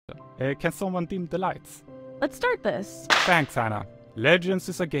Can someone dim the lights? Let's start this. Thanks, Hannah. Legends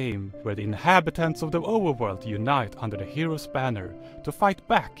is a game where the inhabitants of the overworld unite under the hero's banner to fight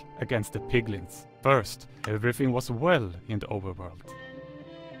back against the piglins. First, everything was well in the overworld.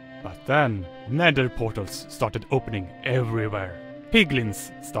 But then, nether portals started opening everywhere.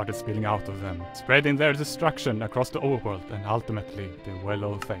 Piglins started spilling out of them, spreading their destruction across the overworld and ultimately the Well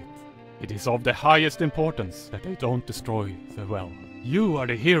of Fate. It is of the highest importance that they don't destroy the well. You are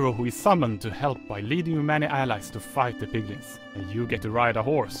the hero who is summoned to help by leading your many allies to fight the piglins, and you get to ride a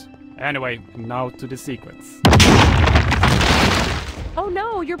horse. Anyway, now to the secrets. Oh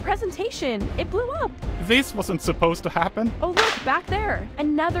no, your presentation! It blew up! This wasn't supposed to happen. Oh look, back there!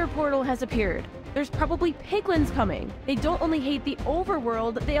 Another portal has appeared. There's probably piglins coming. They don't only hate the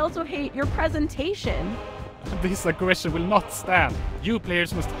overworld, they also hate your presentation. This aggression will not stand. You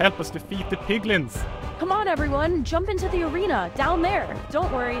players must help us defeat the piglins. Come on everyone, jump into the arena, down there.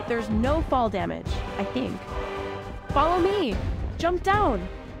 Don't worry, there's no fall damage, I think. Follow me. Jump down.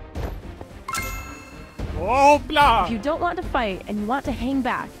 Oh, blah! If you don't want to fight and you want to hang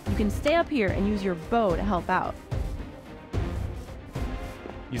back, you can stay up here and use your bow to help out.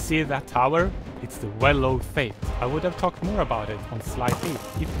 You see that tower? It's the Well of Fate. I would have talked more about it on slide 8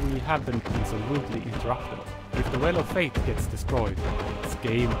 if we hadn't been so rudely interrupted. If the Well of Fate gets destroyed, it's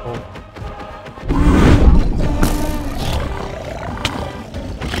game over.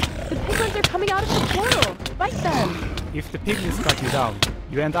 The piglins are coming out of the portal! Fight them! If the piglins strike you down,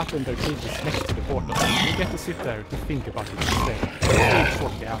 you end up in their cages next to the portal. You get to sit there to think about it instead.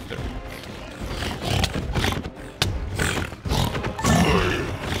 Shortly after.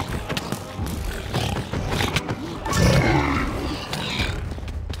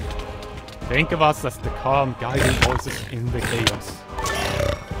 Think of us as the calm, guiding voices in the chaos.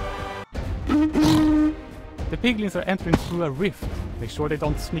 The piglins are entering through a rift. Make sure they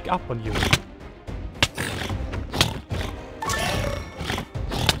don't sneak up on you.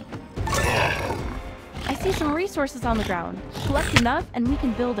 I see some resources on the ground. Collect enough and we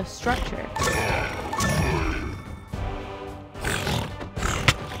can build a structure.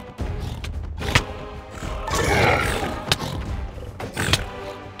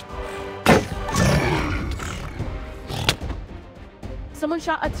 Someone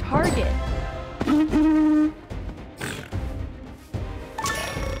shot a target.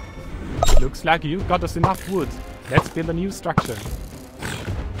 Looks like you got us enough wood. Let's build a new structure.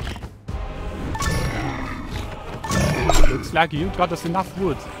 Looks like you got us enough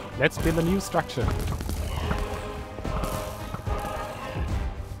wood. Let's build a new structure.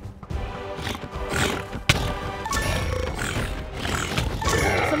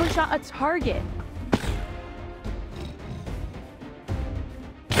 Someone shot a target.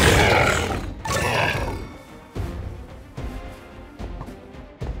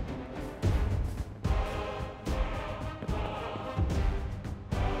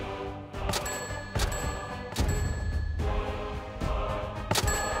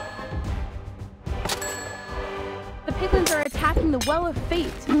 The piglins are attacking the Well of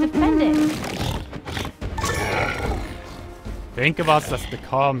Fate. Defend it. Think of us as the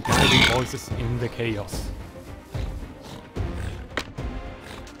calm, guiding voices in the chaos.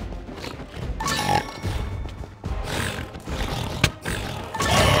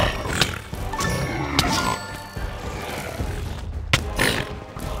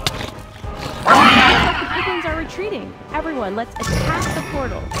 The piglins are retreating. Everyone, let's attack the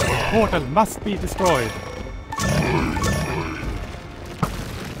portal. The portal must be destroyed.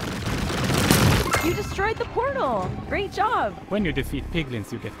 You destroyed the portal! Great job! When you defeat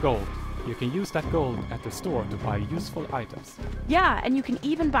piglins, you get gold. You can use that gold at the store to buy useful items. Yeah, and you can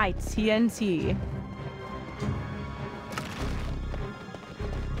even buy TNT.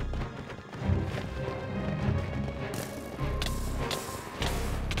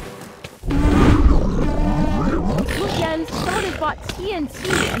 Look, Jens, someone has bought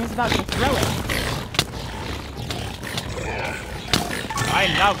TNT and is about to throw it. I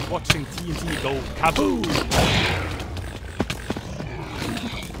love watching TNT go kaboom!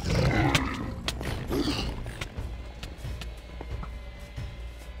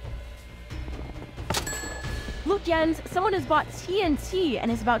 Look, Jens, someone has bought TNT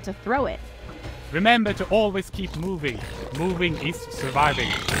and is about to throw it. Remember to always keep moving. Moving is surviving.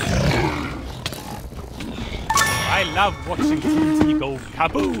 I love watching TNT go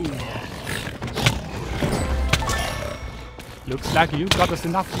kaboom! Looks like you got us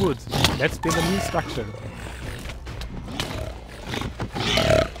enough wood. Let's build a new structure.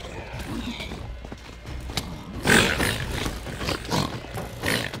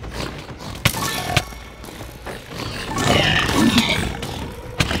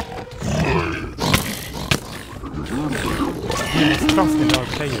 We must trust in our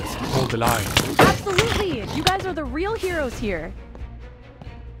players to hold the line. Absolutely! You guys are the real heroes here.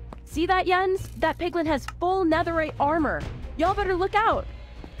 See that, Jens? That piglin has full netherite armor. Y'all better look out.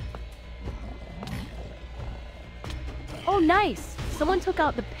 Oh, nice! Someone took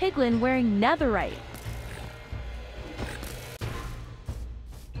out the piglin wearing netherite.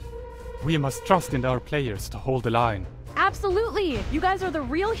 We must trust in our players to hold the line. Absolutely! You guys are the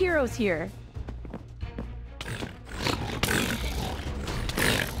real heroes here.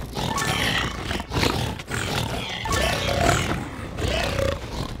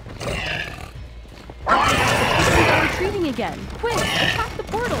 They're retreating again. Quick, attack the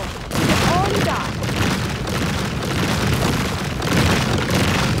portal. Give it all you got.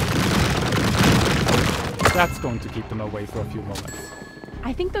 That's going to keep them away for a few moments.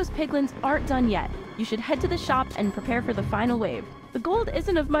 I think those piglins aren't done yet. You should head to the shop and prepare for the final wave. The gold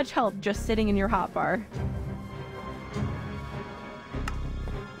isn't of much help just sitting in your hotbar.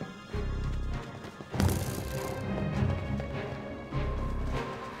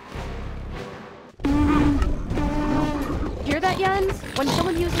 Hear that, Jens? When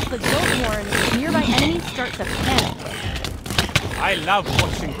someone uses the goat horn, nearby enemies start to panic. I love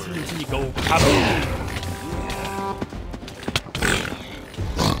watching TNT go kaboom!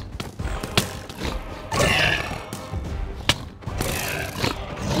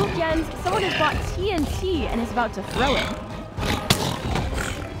 Look, Jens, someone has bought TNT and is about to throw it.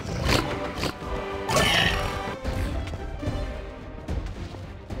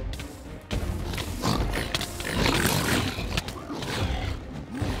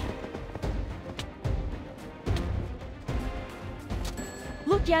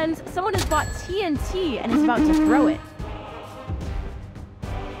 Look, Jens, someone has bought TNT and is about to throw it.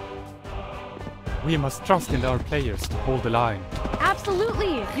 We must trust in our players to hold the line.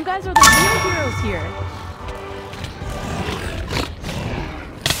 Absolutely! You guys are the real heroes here.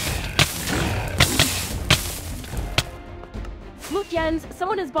 Look, Jens,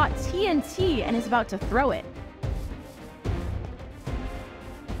 someone has bought TNT and is about to throw it.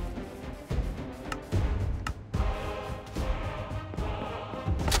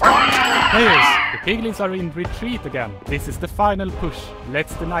 Players, the piglins are in retreat again. This is the final push.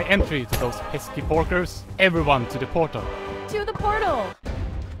 Let's deny entry to those pesky porkers. Everyone to the portal. To the portal!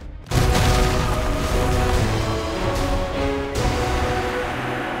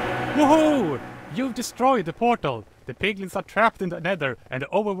 Woohoo! You've destroyed the portal. The piglins are trapped in the nether and the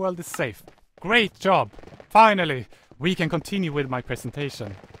overworld is safe. Great job! Finally, we can continue with my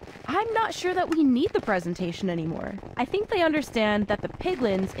presentation. I'm not sure that we need the presentation anymore. I think they understand that the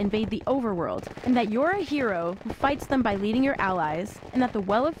piglins invade the overworld, and that you're a hero who fights them by leading your allies, and that the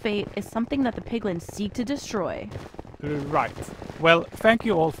Well of Fate is something that the piglins seek to destroy. Right. Well, thank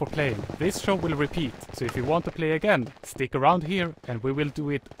you all for playing. This show will repeat, so if you want to play again, stick around here and we will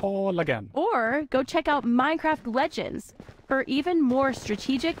do it all again. Or go check out Minecraft Legends for even more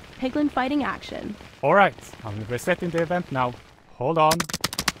strategic piglin fighting action. Alright, I'm resetting the event now. Hold on.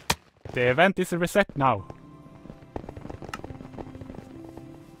 The event is reset now.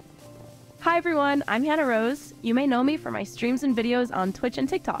 Hi everyone, I'm Hannah Rose. You may know me for my streams and videos on Twitch and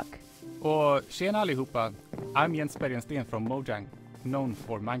TikTok. Och tjena allihopa, I'm Jens Bergensten from Mojang, known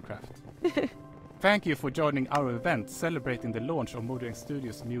for Minecraft. Thank you for joining our event celebrating the launch of Mojang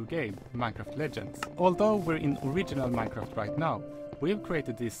Studios' new game, Minecraft Legends. Although we're in original Minecraft right now, we've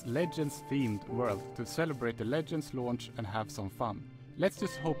created this Legends-themed world to celebrate the Legends launch and have some fun. Let's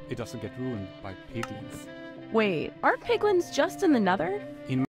just hope it doesn't get ruined by piglins. Wait, aren't piglins just in the nether? In